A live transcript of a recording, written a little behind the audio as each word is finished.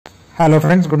Hello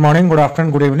friends, good morning, good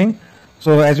afternoon, good evening.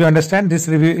 So as you understand, this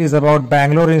review is about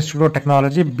Bangalore Institute of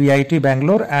Technology, BIT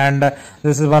Bangalore, and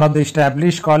this is one of the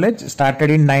established college started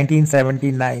in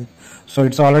 1979. So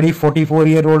it's already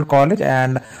 44-year-old college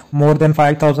and more than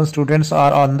 5,000 students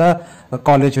are on the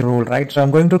college roll, right? So I'm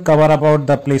going to cover about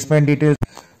the placement details.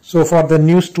 So for the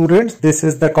new students, this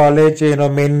is the college,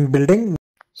 main building.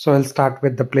 So I'll start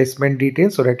with the placement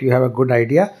details so that you have a good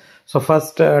idea. So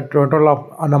first total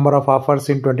of number of offers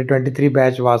in 2023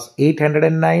 batch was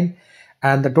 809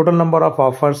 and the total number of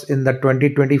offers in the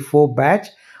 2024 batch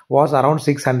was around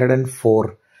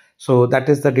 604. So that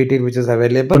is the detail which is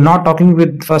available. So now talking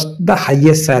with first the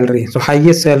highest salary. So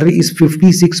highest salary is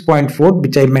 56.4,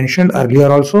 which I mentioned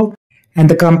earlier also. And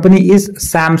the company is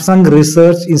Samsung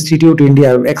Research Institute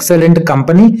India, excellent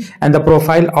company, and the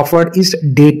profile offered is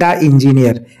data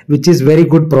engineer, which is very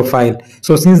good profile.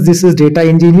 So since this is data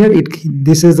engineer,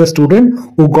 this is the student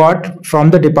who got from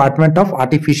the Department of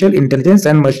Artificial Intelligence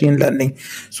and Machine Learning.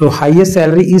 So highest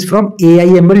salary is from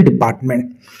AIML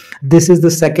department. This is the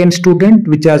second student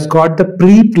which has got the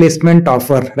pre-placement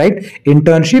offer, right?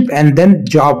 Internship and then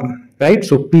job. Right,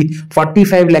 so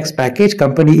 45 lakhs package.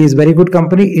 Company is very good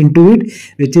company, Intuit,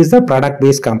 which is the product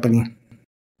based company.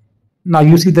 Now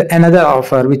you see the another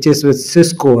offer which is with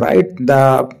Cisco, right?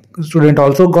 The student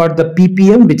also got the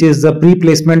PPM, which is the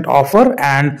pre-placement offer,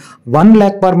 and 1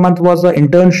 lakh per month was the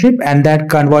internship, and that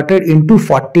converted into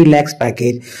 40 lakhs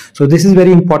package. So this is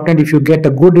very important. If you get a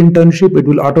good internship, it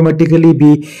will automatically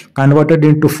be converted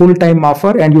into full-time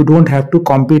offer and you don't have to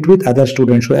compete with other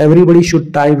students. So everybody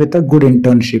should try with a good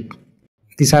internship.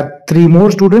 These are 3 more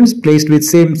students placed with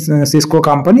same Cisco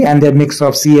company, and they're mix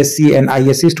of CSC and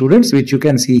ISC students, which you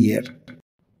can see here.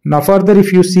 Now further,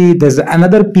 if you see, there's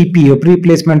another PPO,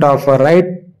 pre-placement offer, right,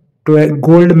 to a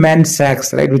Goldman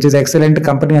Sachs, right, which is excellent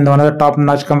company and one of the top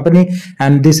notch company,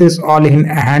 and this is all in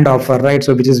hand offer, right,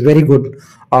 so which is very good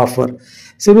offer.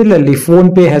 Similarly,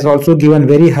 PhonePe has also given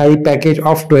very high package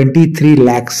of 23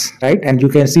 lakhs, right, and you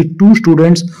can see 2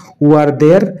 students who are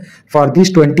there for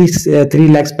this 23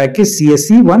 lakhs package,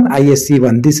 CSC1,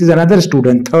 ISC1. This is another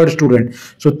student, third student.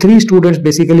 So 3 students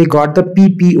basically got the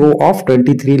PPO of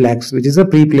 23 lakhs, which is a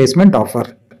pre-placement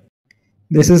offer.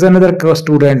 This is another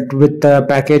student with a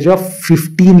package of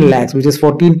 15 lakhs, which is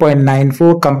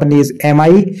 14.94. Company is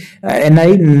NI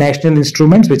National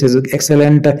Instruments, which is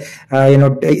excellent,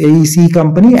 EC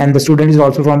company, and the student is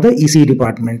also from the EC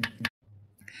department.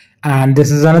 And this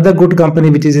is another good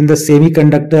company which is in the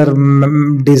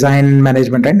semiconductor design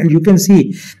management, right? And you can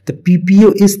see the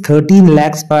PPO is 13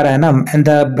 lakhs per annum and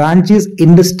the branch is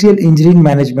industrial engineering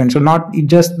management. So not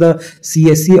just the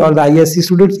CSC or the ISC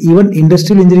students, even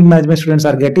industrial engineering management students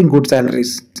are getting good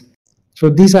salaries.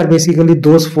 So these are basically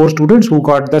those 4 students who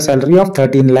got the salary of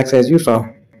 13 lakhs as you saw.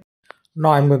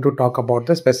 Now I'm going to talk about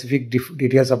the specific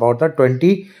details about the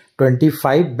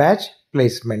 2025 batch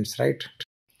placements, right?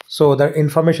 So the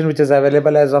information which is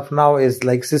available as of now is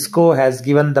like Cisco has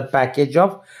given the package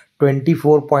of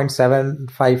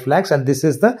 24.75 lakhs and this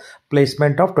is the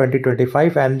placement of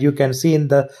 2025, and you can see in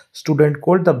the student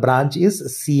code the branch is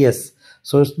CS.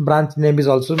 So branch name is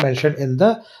also mentioned in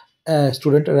the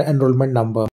student enrollment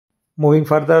number. Moving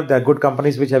further, the good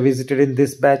companies which have visited in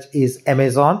this batch is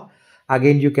Amazon.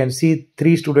 Again, you can see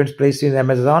 3 students placed in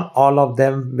Amazon. All of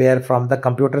them were from the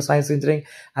computer science engineering,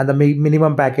 and the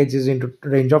minimum package is into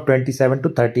range of 27 to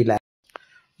 30 lakhs.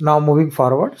 Now moving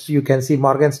forward, so you can see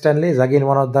Morgan Stanley is again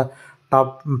one of the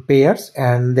top payers,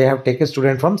 and they have taken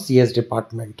student from CS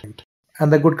department.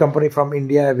 And the good company from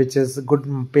India, which is good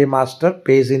paymaster,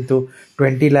 pays into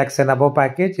 20 lakhs and above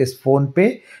package, is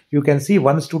PhonePe. You can see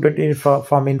 1 student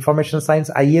from information science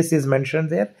IS is mentioned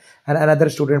there, and another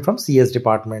student from CS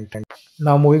department.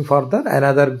 Now moving further,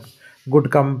 another good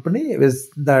company is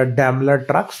the Daimler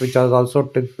Trucks, which has also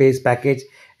pays package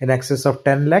in excess of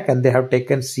 10 lakh, and they have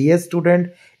taken CS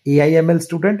student, AIML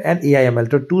student, and AIML.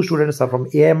 So 2 students are from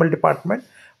AIML department,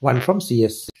 1 from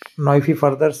CS. Now if you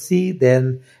further see,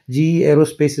 then GE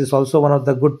Aerospace is also one of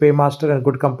the good paymaster and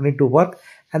good company to work,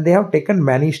 and they have taken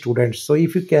many students. So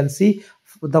if you can see,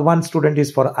 the 1 student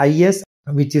is for IS,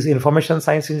 which is information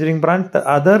science engineering branch. The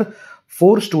other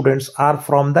 4 students are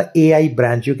from the AI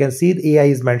branch. You can see the AI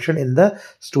is mentioned in the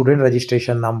student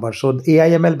registration number. So the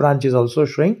AIML branch is also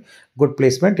showing good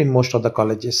placement in most of the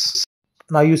colleges.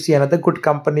 Now you see another good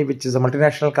company, which is a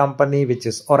multinational company, which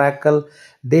is Oracle.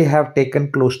 They have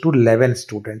taken close to 11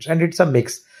 students, and it's a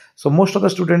mix. So most of the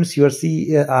students you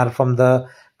see are from the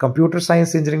computer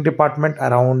science engineering department,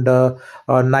 around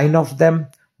 9 of them.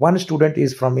 1 student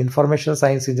is from information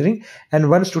science engineering, and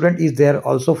 1 student is there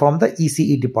also from the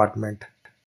ECE department.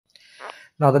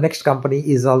 Now the next company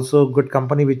is also a good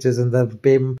company, which is in the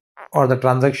or the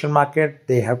transaction market,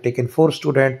 they have taken 4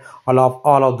 students.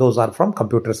 All of those are from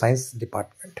computer science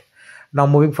department. Now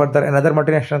moving further, another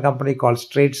multinational company called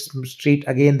Street,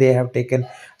 again they have taken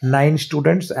 9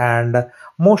 students, and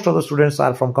most of the students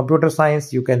are from computer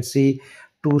science. You can see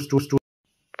two students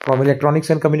from electronics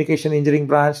and communication engineering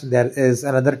branch. There is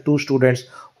another 2 students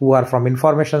who are from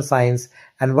information science,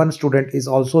 and 1 student is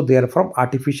also there from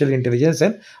artificial intelligence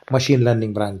and machine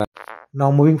learning branch. Now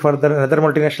moving further, another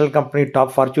multinational company,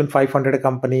 top Fortune 500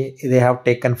 company, they have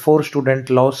taken 4 students,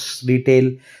 loss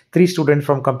retail, 3 students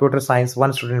from computer science,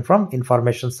 1 student from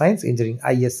information science engineering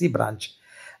ISC branch.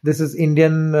 This is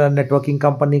Indian networking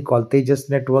company called Tejas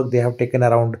Network. They have taken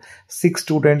around 6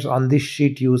 students. On this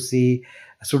sheet you see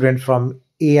a student from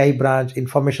AI branch,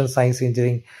 information science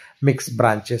engineering, mixed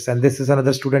branches, and this is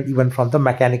another student even from the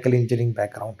mechanical engineering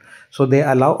background. So they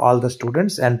allow all the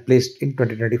students and placed in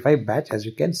 2025 batch, as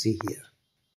you can see here.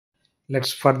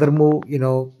 Let's further move.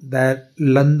 The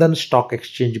London Stock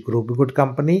Exchange Group, good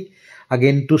company.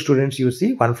 Again, 2 students you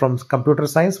see, one from computer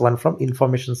science, one from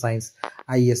information science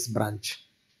IS branch.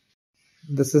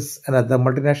 This is another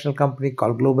multinational company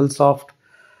called Global Soft.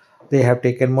 They have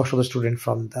taken most of the students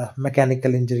from the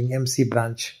mechanical engineering MC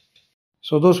branch.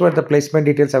 So those were the placement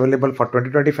details available for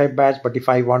 2025 batch. But if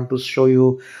I want to show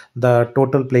you the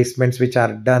total placements which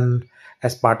are done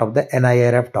as part of the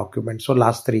NIRF document, so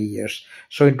last 3 years.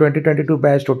 So in 2022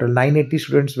 batch, total 980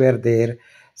 students were there.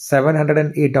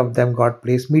 708 of them got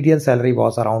placed. Median salary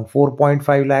was around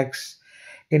 4.5 lakhs.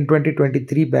 In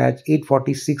 2023 batch,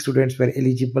 846 students were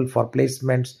eligible for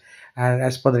placements, and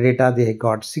as per the data, they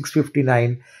got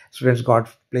 659 students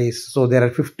got placed. So there are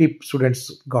 50 students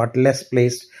got less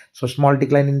placed. So small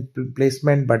decline in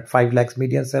placement, but 5 lakhs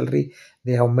median salary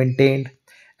they have maintained.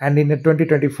 And in the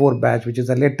 2024 batch, which is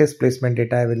the latest placement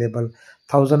data available,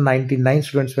 1099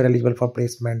 students were eligible for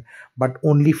placement, but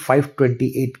only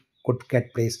 528 could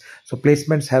get placed. So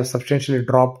placements have substantially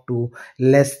dropped to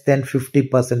less than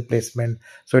 50% placement.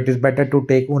 So it is better to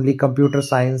take only computer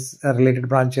science related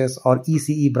branches or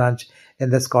ECE branch in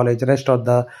this college. Rest of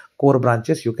the core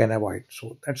branches you can avoid.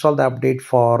 So that's all the update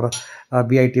for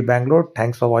BIT Bangalore.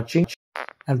 Thanks for watching,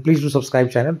 and please do subscribe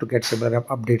channel to get similar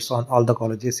updates on all the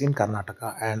colleges in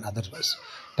Karnataka and others.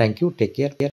 Thank you. Take care.